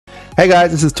Hey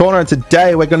guys, this is Tauna, and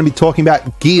today we're going to be talking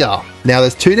about gear. Now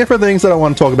there's two different things that I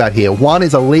want to talk about here. One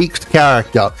is a leaked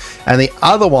character, and the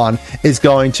other one is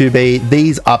going to be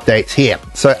these updates here.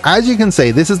 So as you can see,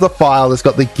 this is the file that's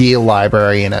got the gear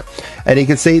library in it. And you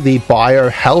can see the bio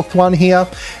health one here.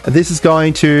 This is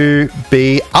going to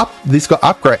be this got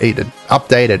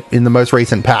updated in the most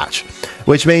recent patch,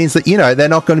 which means that, you know, they're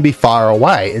not going to be far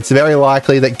away. It's very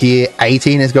likely that Gear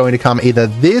 18 is going to come either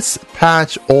this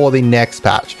patch or the next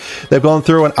patch. They've gone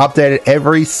through and updated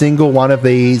every single one of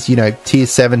these, you know, tier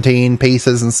 17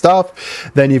 pieces and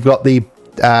stuff. Then you've got the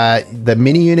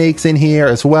mini uniques in here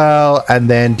as well, and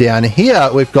then down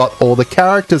here we've got all the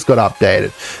characters got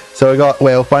updated. So we got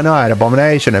Werewolf by Night,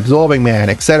 Abomination, Absorbing Man,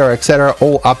 etc.,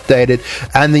 all updated,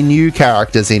 and the new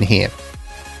characters in here.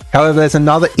 However, there's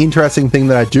another interesting thing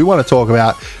that I do want to talk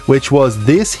about, which was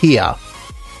this here.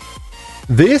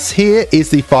 This here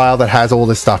is the file that has all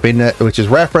this stuff in it, which is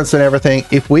referenced and everything.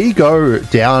 If we go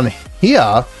down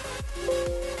here,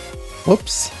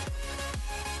 whoops,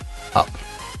 up.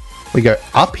 We go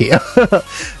up here,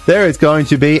 there is going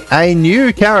to be a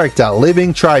new character,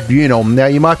 Living Tribunal. Now,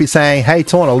 you might be saying, hey,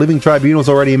 Tauna, Living Tribunal is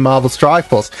already in Marvel Strike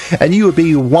Force, and you would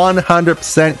be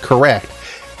 100% correct.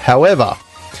 However,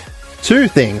 two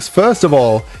things. First of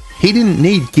all, he didn't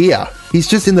need gear. He's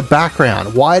just in the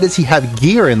background. Why does he have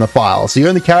gear in the files? The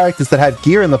only characters that have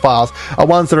gear in the files are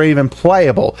ones that are even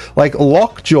playable. Like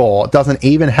Lockjaw doesn't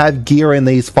even have gear in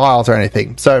these files or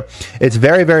anything. So it's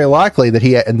very, very likely that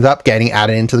he ends up getting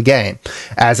added into the game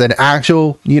as an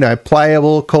actual, you know,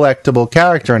 playable, collectible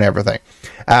character and everything.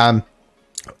 And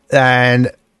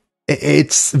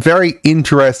it's very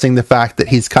interesting, the fact that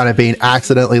he's kind of been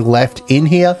accidentally left in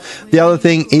here. The other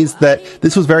thing is that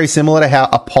this was very similar to how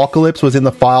Apocalypse was in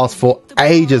the files for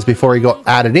ages before he got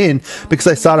added in, because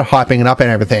they started hyping it up and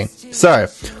everything. So,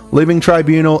 Living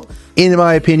Tribunal, in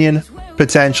my opinion,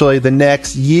 potentially the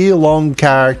next year-long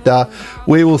character.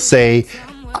 We will see.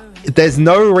 There's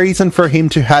no reason for him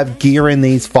to have gear in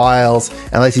these files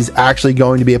unless he's actually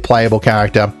going to be a playable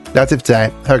character. That's it for today.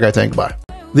 Have a great day. Goodbye.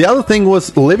 The other thing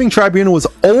was Living Tribunal was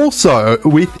also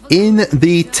within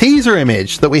the teaser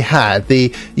image that we had,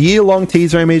 the year-long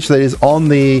teaser image that is on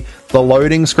the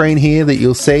loading screen here that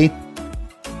you'll see.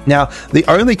 Now, the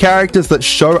only characters that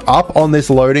show up on this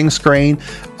loading screen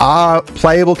are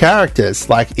playable characters.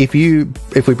 Like, if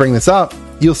we bring this up,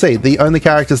 you'll see the only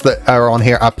characters that are on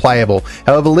here are playable.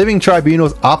 However, Living Tribunal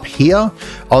is up here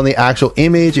on the actual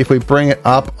image. If we bring it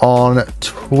up on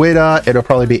Twitter, it'll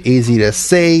probably be easy to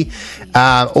see.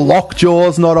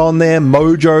 Lockjaw's not on there.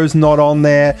 Mojo's not on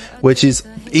there, which is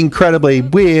incredibly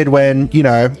weird when, you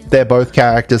know, they're both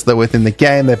characters that are within the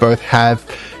game. They both have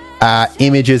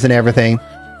images and everything.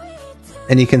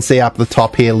 And you can see up the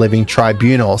top here, Living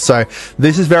Tribunal. So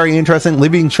this is very interesting.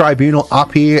 Living Tribunal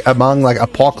up here among like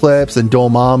Apocalypse and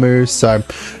Dormammu. So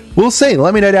we'll see.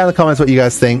 Let me know down in the comments what you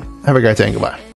guys think. Have a great day and goodbye.